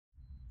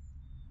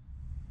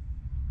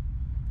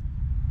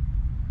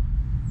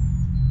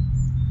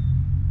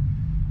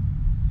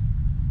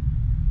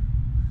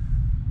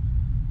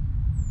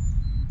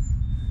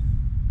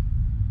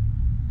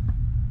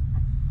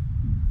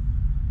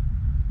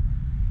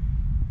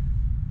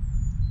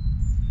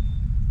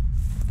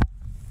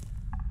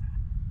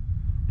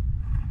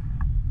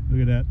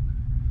at that.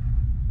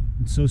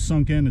 It's so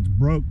sunk in, it's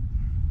broke.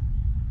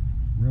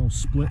 Rail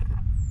split.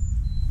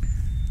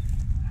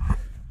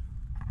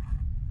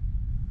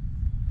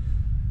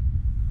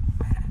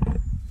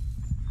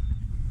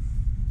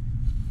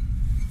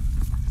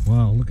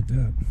 Wow, look at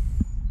that.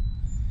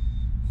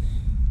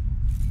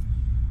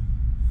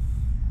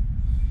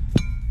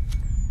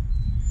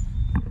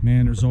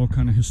 Man, there's all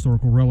kind of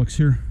historical relics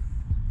here.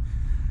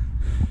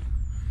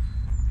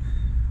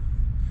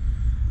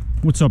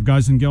 What's up,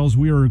 guys and gals?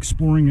 We are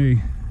exploring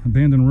a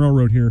abandoned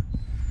railroad here.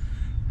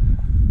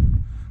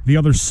 The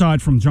other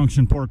side from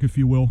Junction Park, if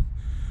you will.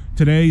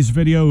 Today's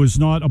video is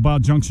not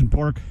about Junction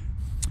Park,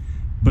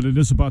 but it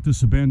is about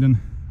this abandoned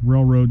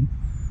railroad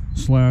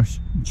slash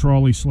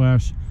trolley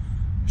slash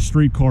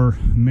streetcar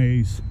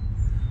maze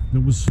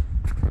that was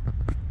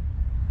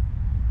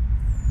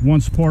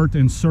once part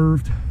and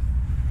served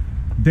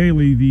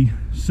daily the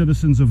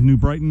citizens of New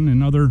Brighton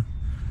and other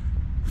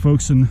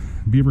folks in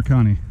Beaver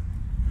County.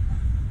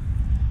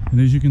 And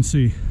as you can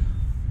see,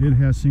 it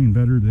has seen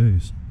better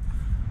days.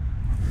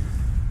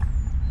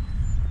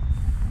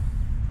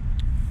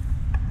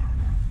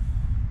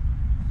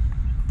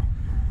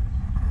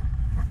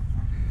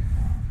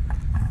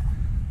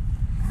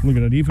 Look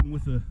at it, even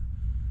with the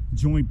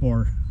joint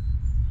bar,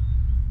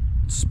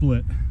 it's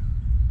split.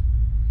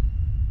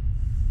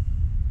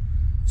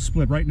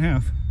 Split right in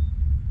half.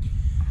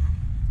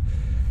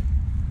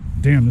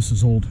 Damn, this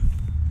is old.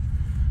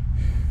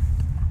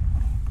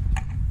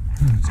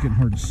 It's getting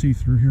hard to see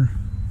through here.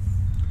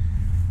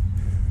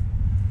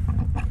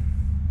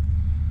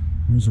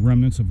 There's the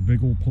remnants of a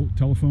big old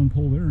telephone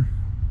pole there.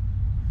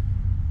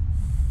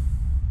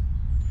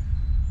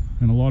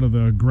 And a lot of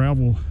the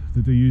gravel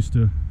that they used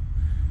to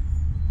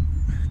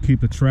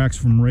keep the tracks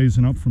from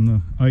raising up from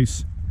the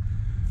ice.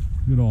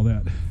 Look at all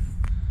that.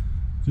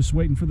 Just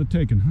waiting for the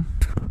taking, huh?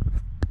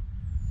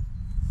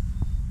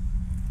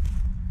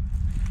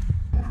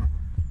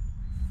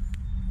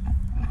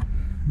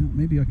 Well,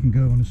 maybe I can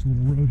go on this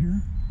little road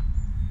here.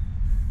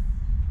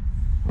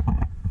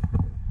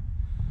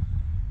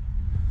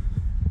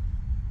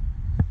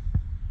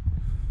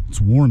 It's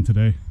warm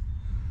today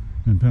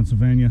in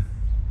Pennsylvania.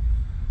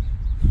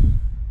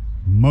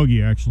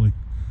 Muggy, actually.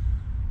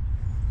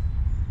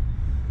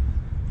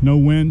 No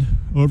wind,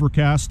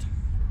 overcast.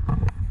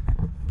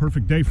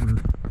 Perfect day for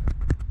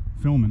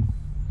filming.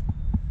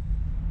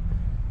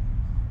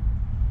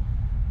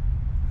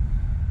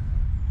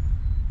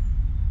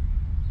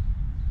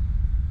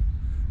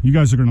 You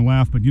guys are going to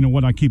laugh, but you know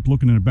what? I keep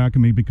looking in the back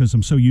of me because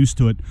I'm so used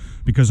to it,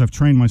 because I've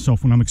trained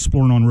myself when I'm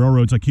exploring on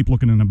railroads. I keep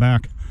looking in the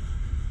back.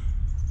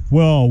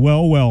 Well,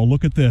 well, well,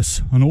 look at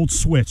this. An old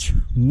switch.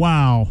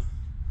 Wow.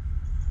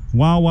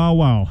 Wow, wow,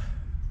 wow.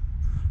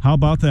 How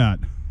about that?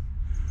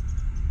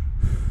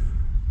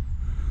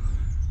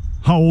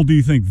 How old do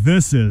you think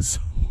this is?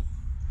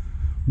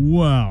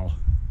 Wow.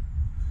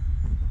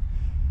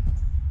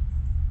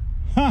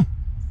 Huh.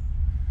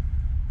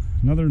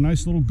 Another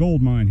nice little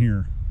gold mine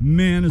here.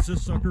 Man, is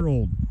this sucker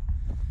old.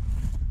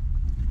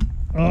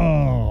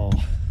 Oh.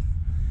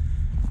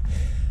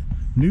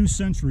 New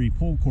Century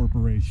Pole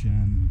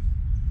Corporation.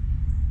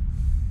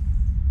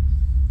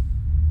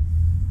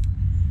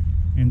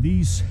 And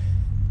these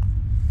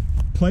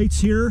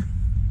plates here,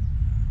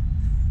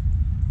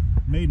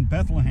 made in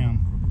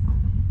Bethlehem.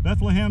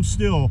 Bethlehem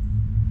Steel,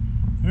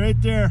 right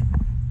there.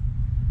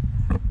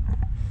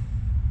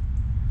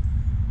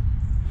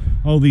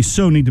 Oh, these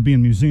so need to be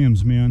in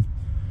museums, man.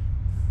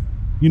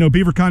 You know,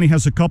 Beaver County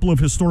has a couple of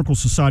historical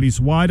societies.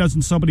 Why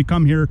doesn't somebody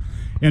come here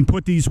and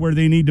put these where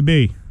they need to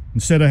be,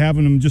 instead of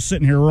having them just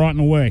sitting here rotting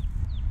away?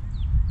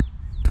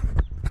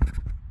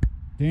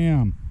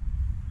 Damn.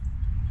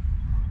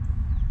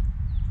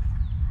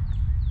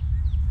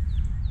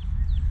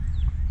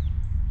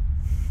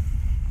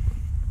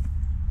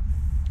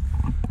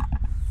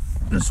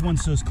 This one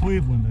says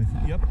Cleveland, I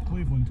think. Yep,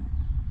 Cleveland.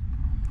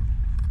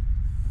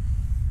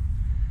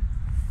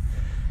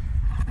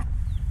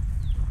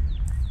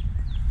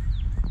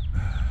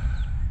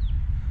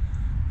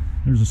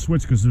 There's a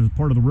switch because there's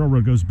part of the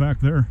railroad goes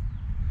back there.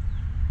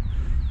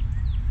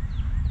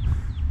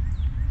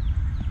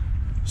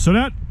 So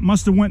that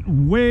must have went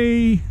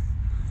way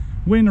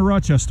into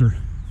Rochester.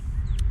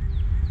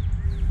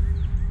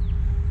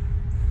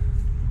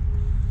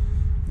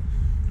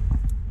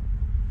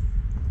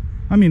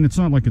 I mean, it's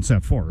not like it's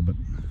that far, but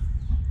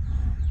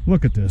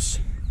look at this.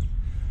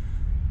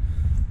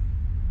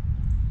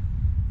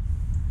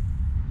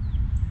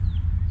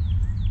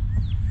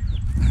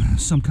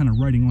 Some kind of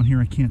writing on here,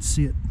 I can't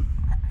see it.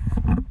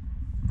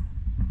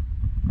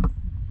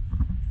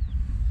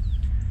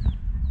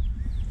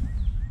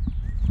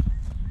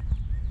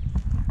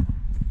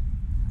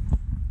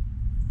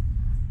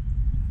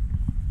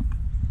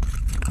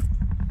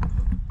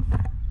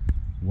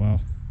 Wow.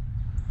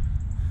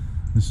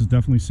 This has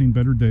definitely seen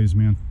better days,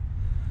 man.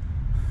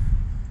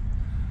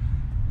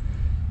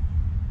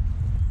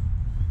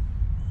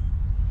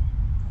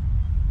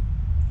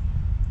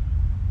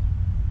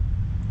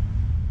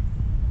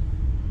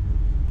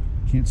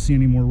 Can't see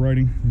any more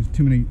writing. There's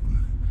too many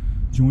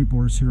joint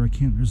bores here. I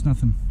can't, there's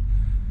nothing.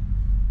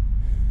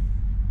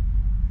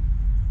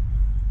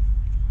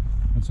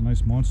 That's a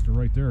nice monster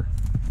right there.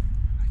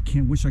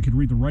 I wish I could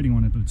read the writing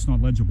on it, but it's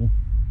not legible.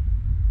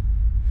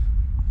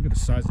 Look at the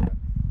size of it.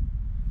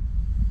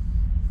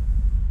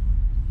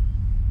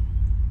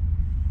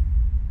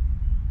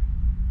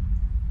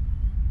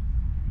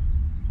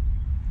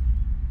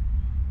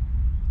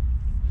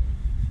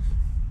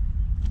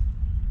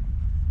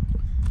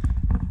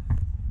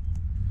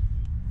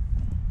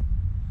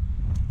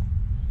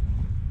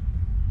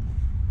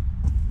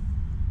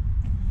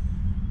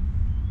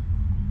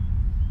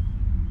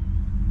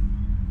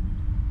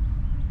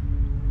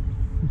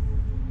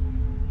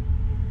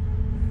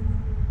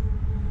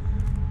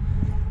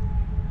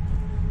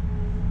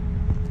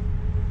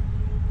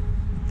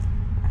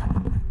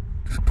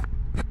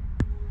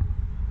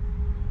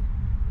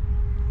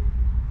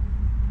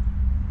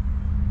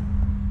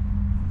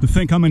 To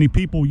think how many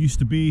people used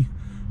to be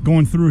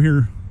going through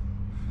here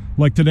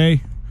like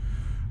today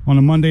on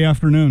a Monday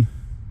afternoon.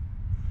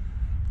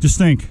 Just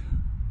think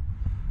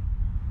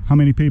how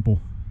many people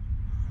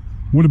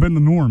would have been the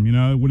norm, you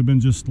know. It would have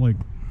been just like,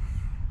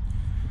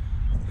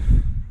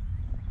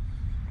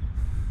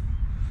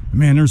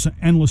 man, there's an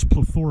endless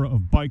plethora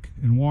of bike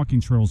and walking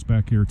trails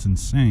back here. It's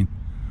insane.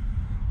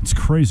 It's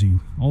crazy,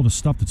 all the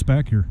stuff that's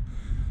back here,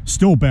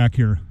 still back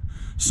here,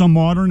 some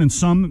modern and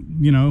some,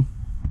 you know,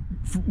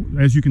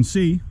 as you can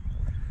see,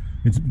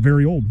 it's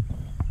very old.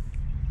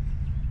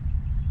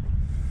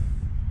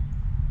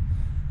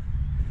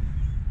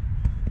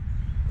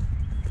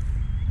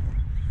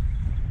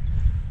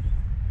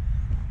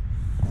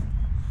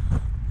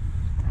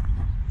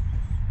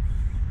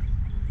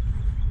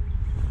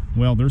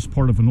 Well, there's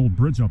part of an old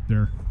bridge up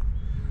there.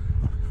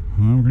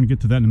 Well, we're going to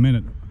get to that in a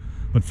minute.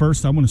 But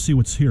first, I want to see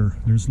what's here.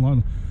 There's a lot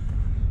of...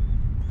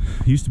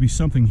 used to be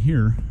something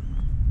here.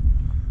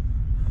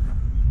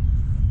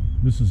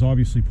 This is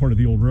obviously part of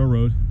the old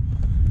railroad,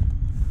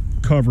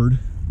 covered,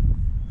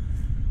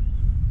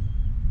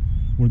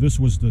 where this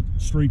was the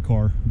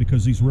streetcar,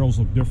 because these rails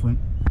look different.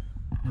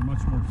 They're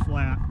much more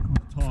flat on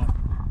the top.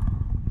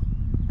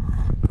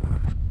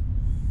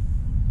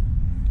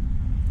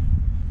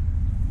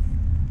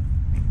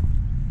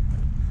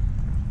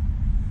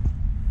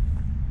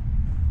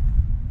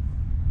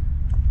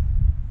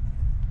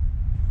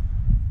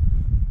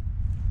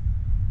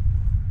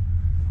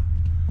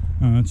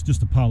 It's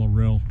just a pile of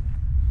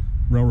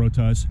railroad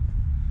ties.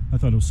 I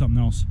thought it was something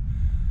else.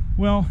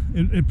 Well,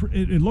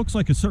 it looks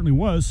like it certainly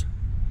was.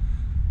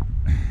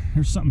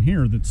 There's something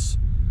here that's,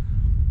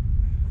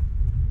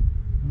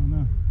 I don't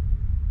know.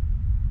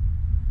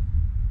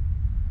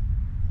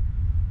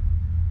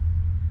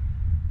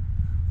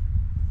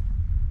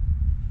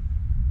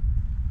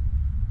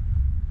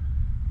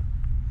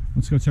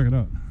 Let's go check it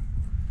out.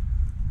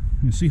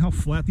 You see how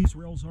flat these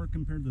rails are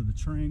compared to the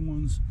train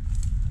ones?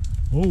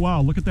 Oh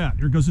wow, look at that.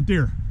 Here goes a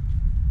deer.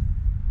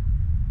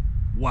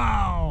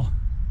 Wow.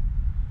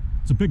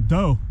 It's a big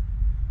doe.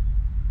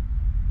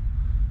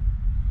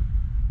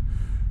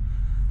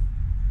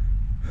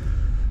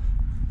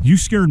 You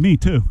scared me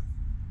too.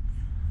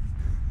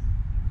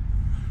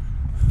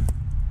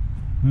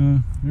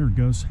 There it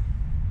goes.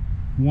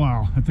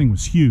 Wow, that thing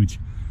was huge.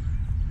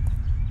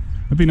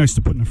 That'd be nice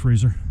to put in the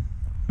freezer.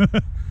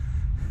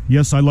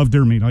 Yes, I love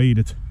deer meat. I eat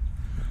it.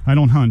 I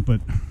don't hunt, but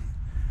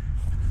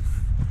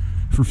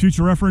for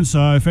future reference,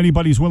 if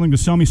anybody's willing to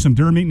sell me some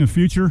deer meat in the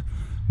future,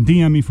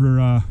 DM me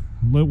for,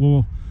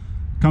 we'll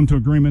come to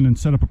agreement and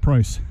set up a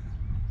price.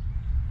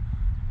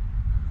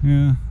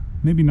 Yeah,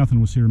 maybe nothing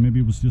was here. Maybe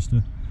it was just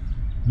it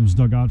was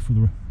dug out for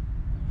the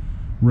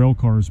rail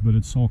cars, but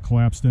it's all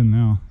collapsed in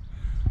now.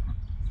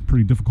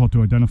 Pretty difficult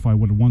to identify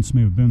what it once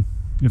may have been,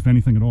 if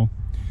anything at all.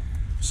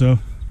 So,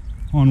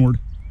 onward.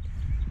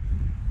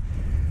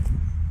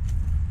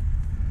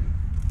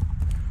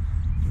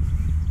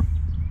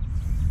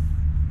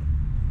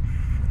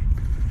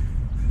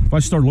 If I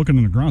start looking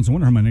in the grounds, I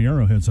wonder how many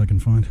arrowheads I can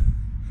find.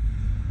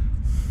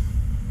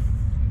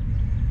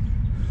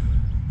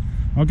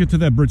 I'll get to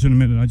that bridge in a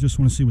minute. I just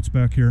want to see what's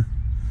back here.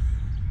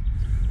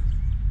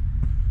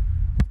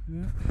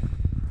 Yeah.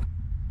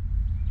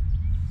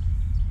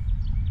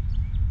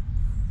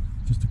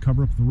 Just to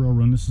cover up the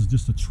railroad. This is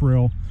just a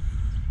trail.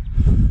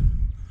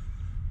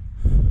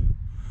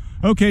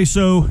 Okay,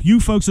 so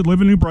you folks that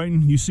live in New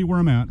Brighton, you see where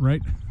I'm at,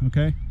 right?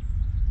 Okay.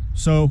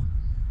 So,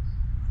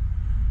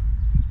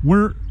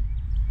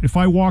 if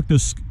I walk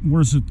this,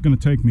 where's it going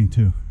to take me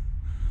to?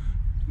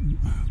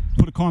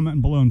 Put a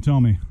comment below and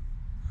tell me.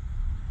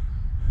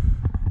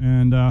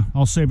 And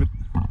I'll save it.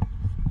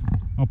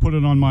 I'll put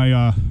it on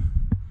my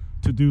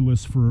to-do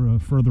list for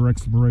further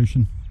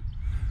exploration.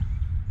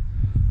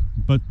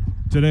 But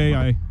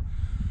today,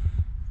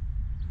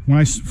 when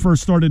I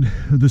first started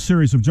the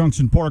series of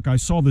Junction Park, I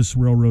saw this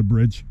railroad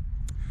bridge.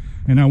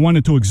 And I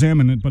wanted to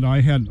examine it, but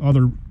I had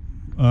other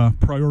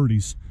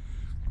priorities,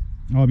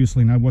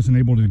 obviously, and I wasn't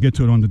able to get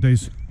to it on the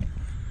days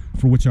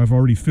for which I've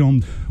already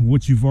filmed,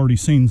 which you've already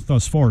seen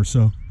thus far.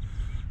 So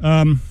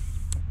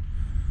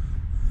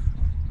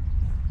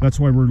that's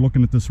why we're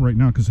looking at this right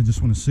now, because I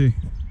just want to see.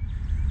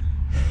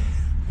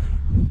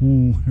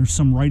 Ooh, there's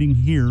some writing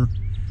here.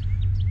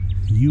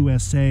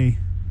 USA.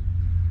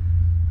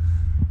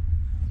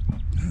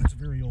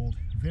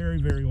 Very,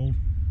 very old.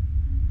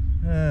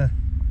 I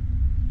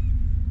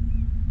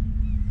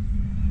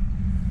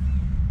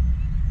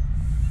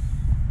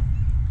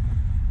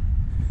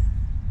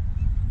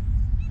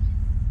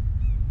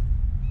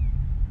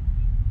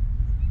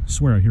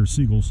swear I hear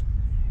seagulls.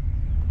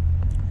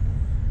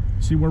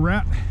 See where we're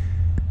at?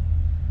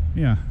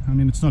 Yeah, I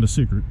mean, it's not a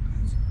secret.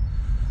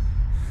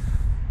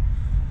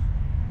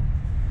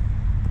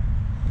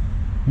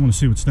 I want to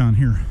see what's down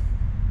here.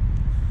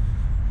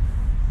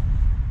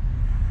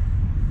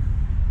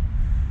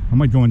 I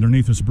might go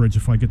underneath this bridge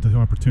if I get the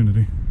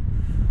opportunity.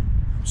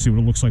 See what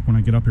it looks like when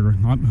I get up here.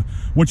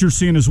 What you're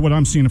seeing is what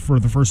I'm seeing for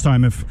the first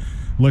time,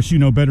 unless you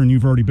know better and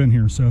you've already been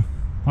here. So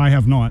I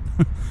have not.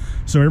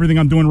 So everything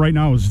I'm doing right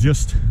now is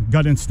just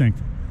gut instinct.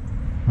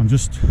 I'm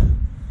just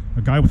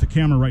a guy with a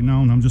camera right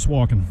now, and I'm just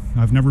walking.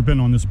 I've never been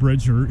on this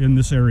bridge or in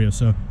this area,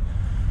 so.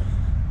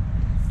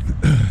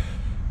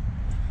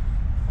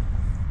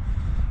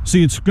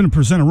 See, it's going to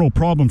present a real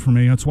problem for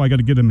me. That's why I got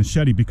to get a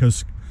machete,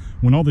 because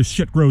when all this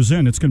shit grows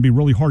in, it's going to be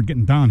really hard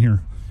getting down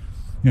here.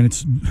 And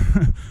it's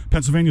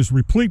Pennsylvania's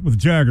replete with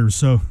jaggers,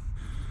 so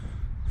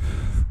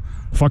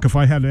fuck, if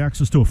I had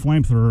access to a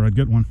flamethrower, I'd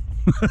get one.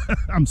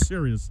 I'm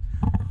serious.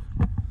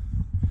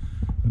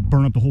 I'd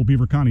burn up the whole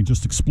Beaver County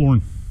just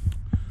exploring.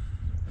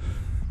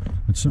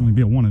 I'd certainly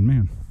be a wanted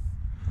man.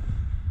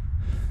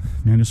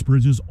 Man, this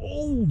bridge is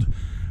old.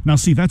 Now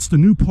see, that's the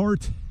new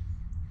part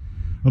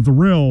of the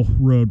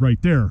railroad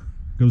right there.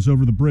 Goes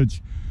over the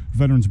bridge,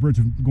 Veterans Bridge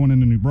going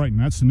into New Brighton.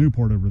 That's the new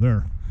part over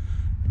there.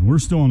 And we're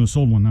still on this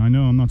old one. Now I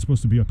know I'm not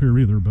supposed to be up here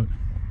either, but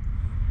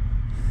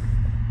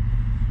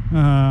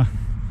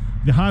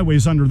the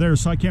highway's under there,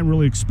 so I can't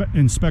really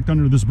inspect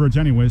under this bridge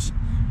anyways.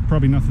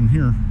 Probably nothing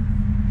here.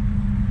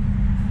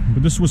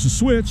 But this was a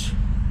switch.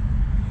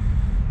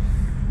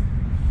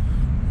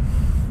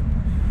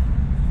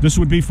 This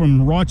would be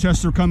from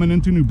Rochester coming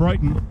into New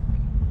Brighton.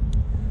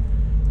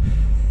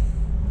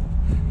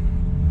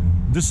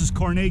 This is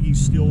Carnegie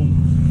still.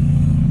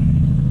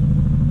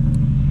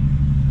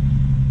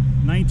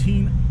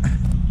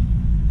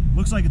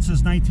 Looks like it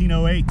says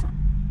 1908.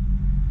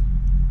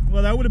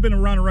 Well, that would have been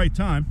around the right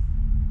time.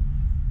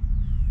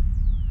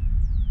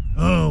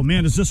 Oh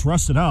man, is this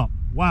rusted out?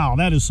 Wow,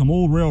 that is some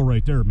old rail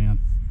right there, man.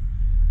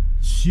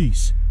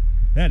 Jeez,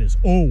 that is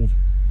old.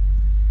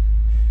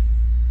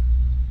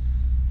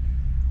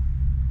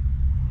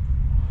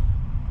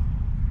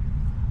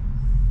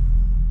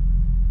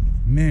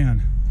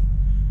 Man,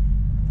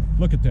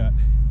 look at that.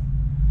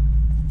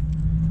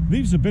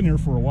 These have been here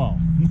for a while.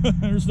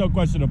 There's no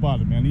question about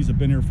it, man. These have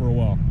been here for a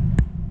while.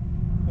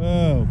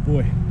 Oh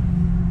boy.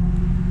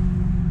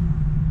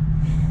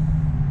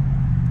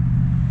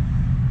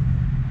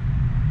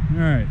 All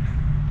right,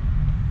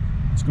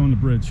 let's go on the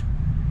bridge.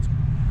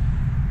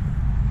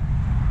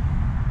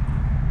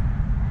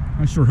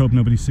 I sure hope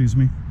nobody sees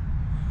me.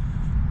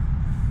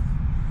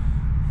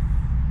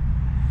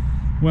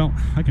 Well,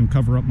 I can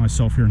cover up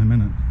myself here in a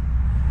minute.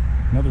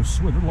 Another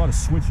switch. There's a lot of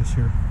switches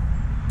here.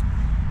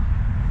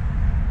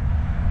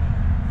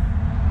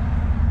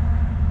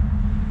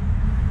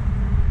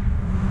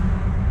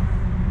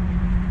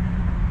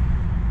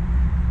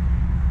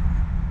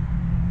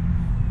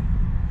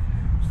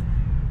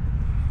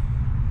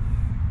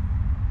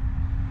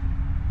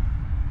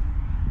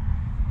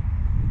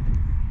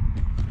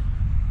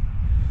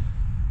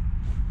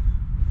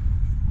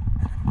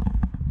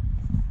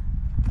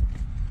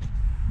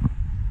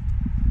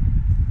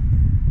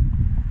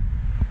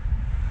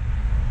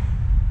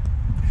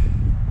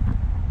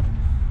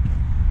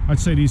 I'd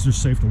say these are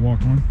safe to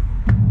walk on.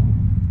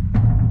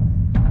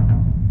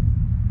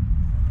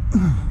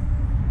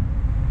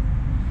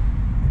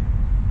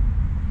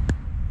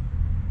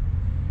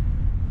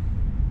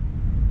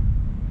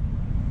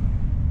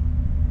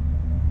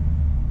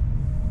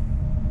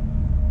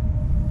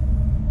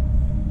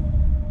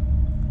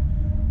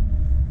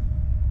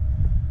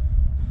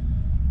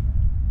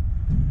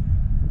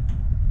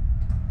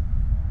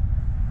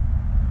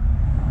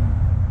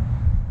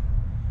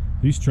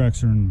 These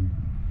tracks are in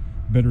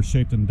better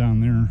shape than down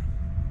there.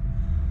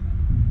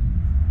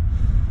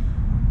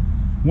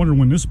 Wonder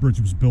when this bridge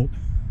was built.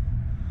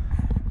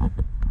 A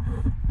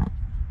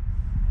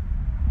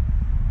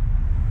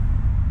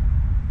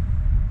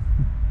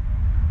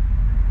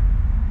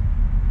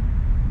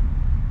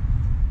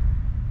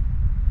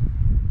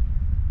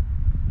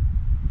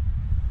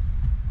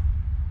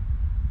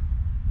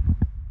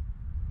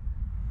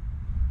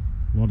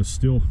lot of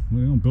steel.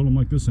 They don't build them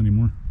like this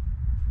anymore.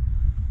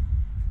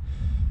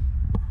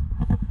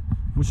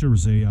 Wish there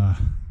was a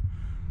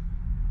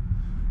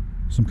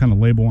some kind of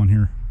label on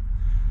here.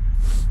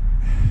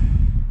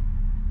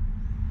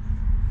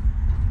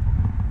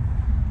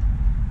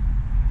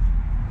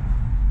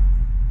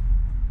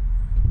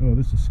 Oh,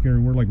 this is scary.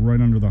 We're like right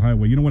under the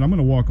highway. You know what? I'm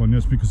going to walk on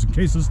this because in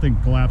case this thing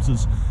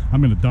collapses, I'm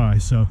going to die.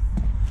 So,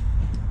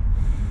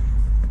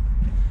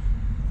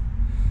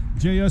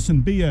 JS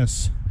and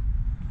BS.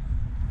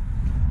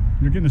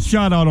 You're getting a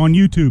shout out on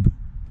YouTube.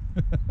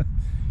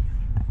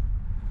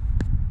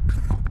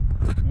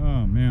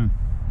 Oh man.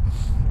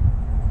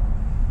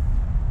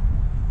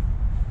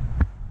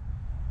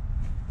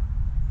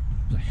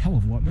 hell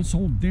of a lot. This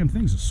whole damn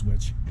thing's a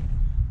switch.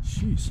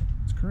 Jeez,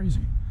 it's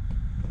crazy.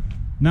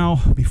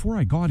 Now, before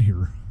I got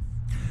here,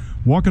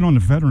 walking on the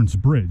Veterans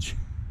Bridge,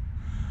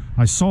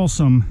 I saw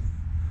some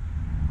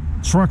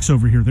trucks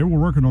over here. They were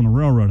working on the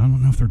railroad. I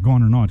don't know if they're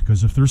gone or not,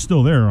 because if they're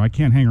still there, I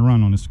can't hang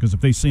around on this, because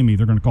if they see me,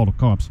 they're going to call the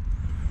cops.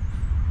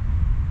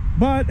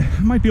 But I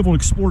might be able to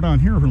explore down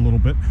here a little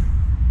bit.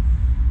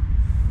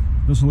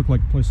 Doesn't look like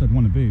a place I'd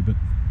want to be, but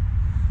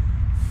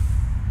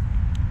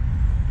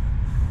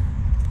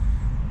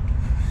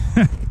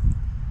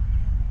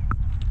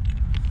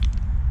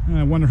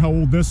I wonder how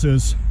old this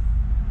is.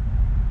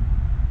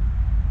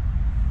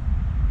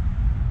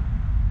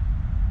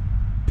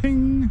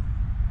 Ping.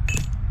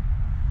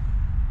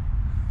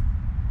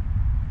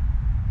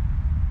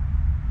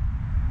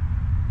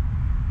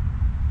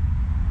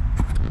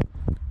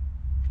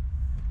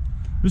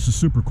 This is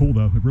super cool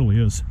though, it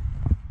really is.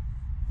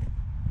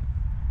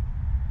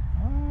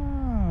 I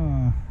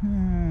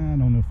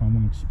don't know if I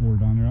want to explore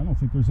down there. I don't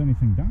think there's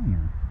anything down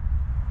there.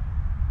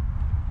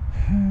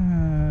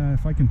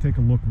 If I can take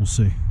a look, we'll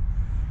see.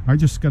 I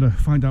just got to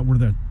find out where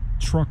that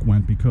truck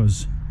went,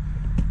 because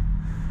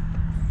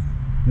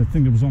that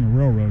thing that was on the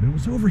railroad, it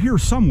was over here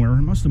somewhere.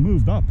 It must have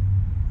moved up.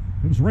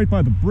 It was right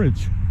by the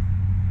bridge.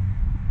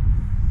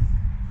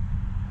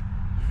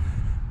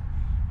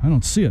 I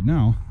don't see it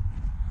now.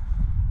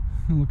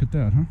 Oh, look at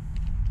that, huh?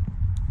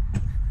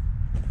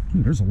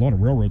 Ooh, there's a lot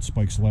of railroad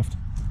spikes left.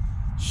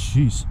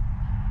 Jeez.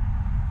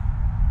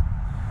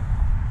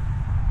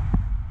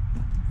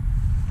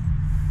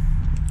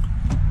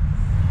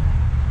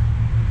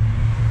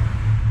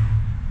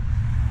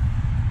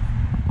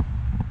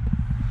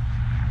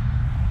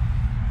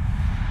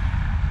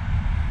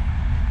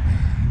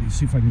 Let me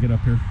see if I can get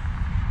up here.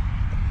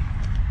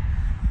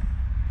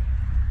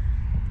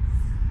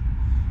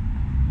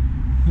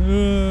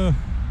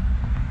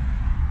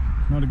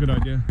 Not a good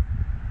idea.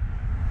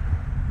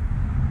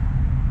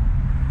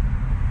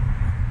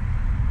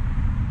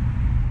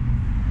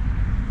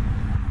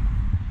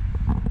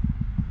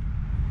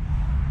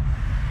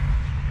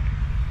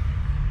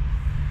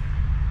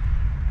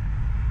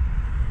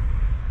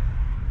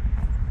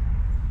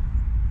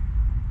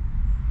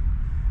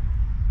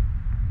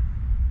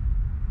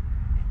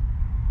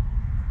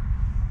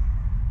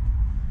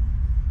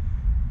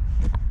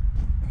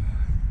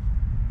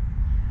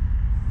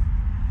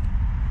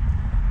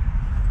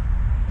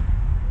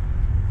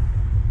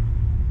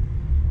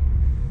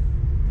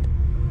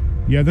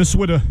 Yeah, this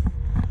would have,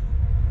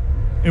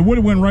 it would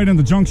have went right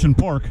into Junction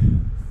Park.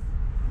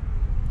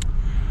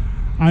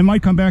 I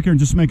might come back here and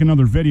just make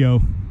another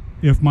video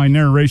if my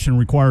narration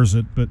requires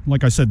it. But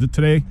like I said,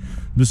 today,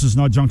 this is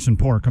not Junction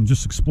Park. I'm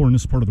just exploring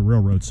this part of the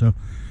railroad. So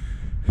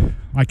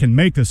I can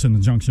make this in the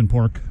Junction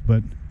Park,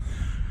 but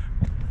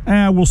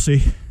we'll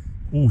see.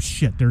 Oh,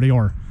 shit, there they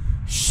are.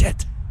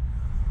 Shit.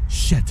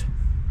 Shit.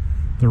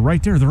 They're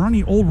right there. They're on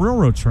the old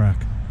railroad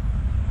track.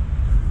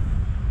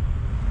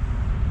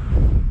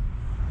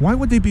 Why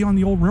would they be on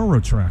the old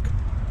railroad track?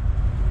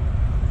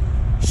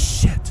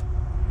 Shit.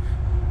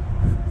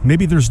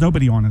 Maybe there's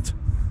nobody on it.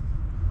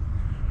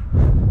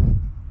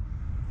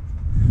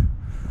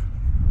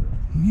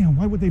 Yeah,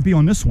 why would they be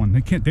on this one?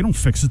 They don't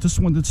fix it. This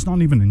one that's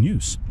not even in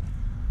use.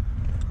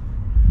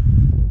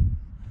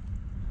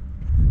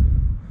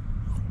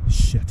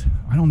 Shit.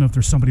 I don't know if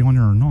there's somebody on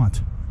there or not.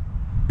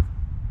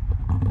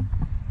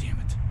 Damn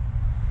it.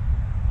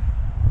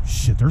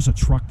 Shit, there's a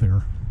truck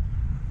there.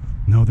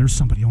 No, there's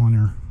somebody on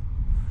there.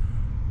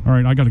 All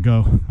right, I gotta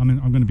go.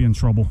 I'm gonna be in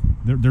trouble.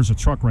 There's a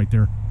truck right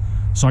there,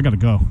 so I gotta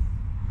go.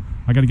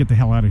 I gotta get the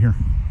hell out of here.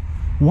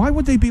 Why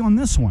would they be on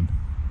this one?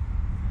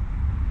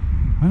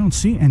 I don't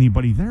see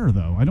anybody there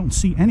though. I don't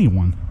see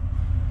anyone.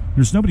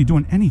 There's nobody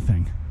doing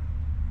anything.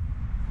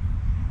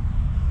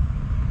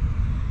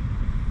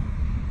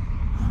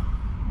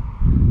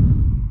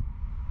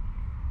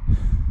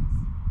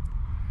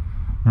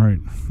 All right,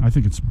 I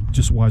think it's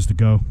just wise to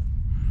go.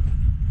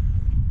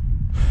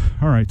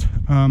 All right,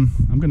 I'm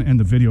going to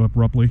end the video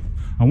abruptly.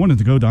 I wanted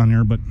to go down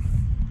there, but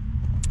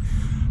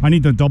I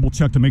need to double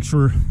check to make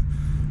sure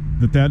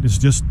that that has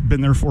just been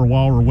there for a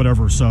while or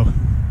whatever. So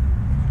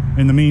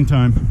in the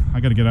meantime, I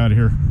got to get out of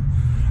here.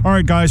 All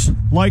right, guys,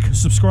 like,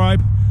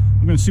 subscribe.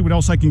 I'm going to see what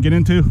else I can get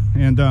into,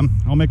 and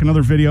I'll make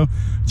another video.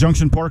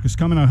 Junction Park is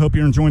coming. I hope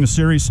you're enjoying the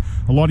series.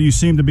 A lot of you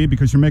seem to be,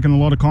 because you're making a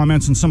lot of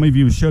comments, and some of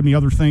you showed me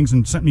other things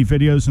and sent me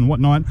videos and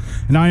whatnot.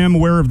 And I am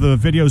aware of the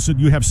videos that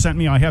you have sent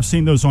me. I have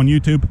seen those on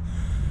YouTube,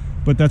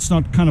 but that's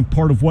not kind of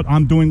part of what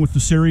I'm doing with the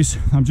series.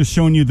 I'm just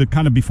showing you the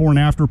kind of before and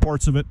after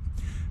parts of it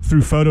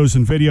through photos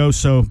and videos.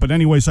 So, but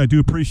anyways, I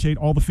do appreciate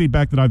all the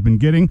feedback that I've been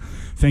getting.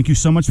 Thank you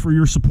so much for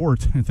your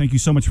support, and thank you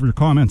so much for your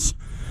comments.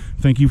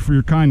 Thank you for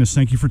your kindness.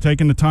 Thank you for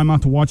taking the time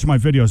out to watch my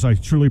videos. I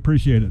truly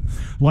appreciate it.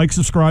 Like,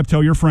 subscribe,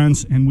 tell your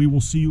friends, and we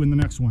will see you in the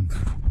next one.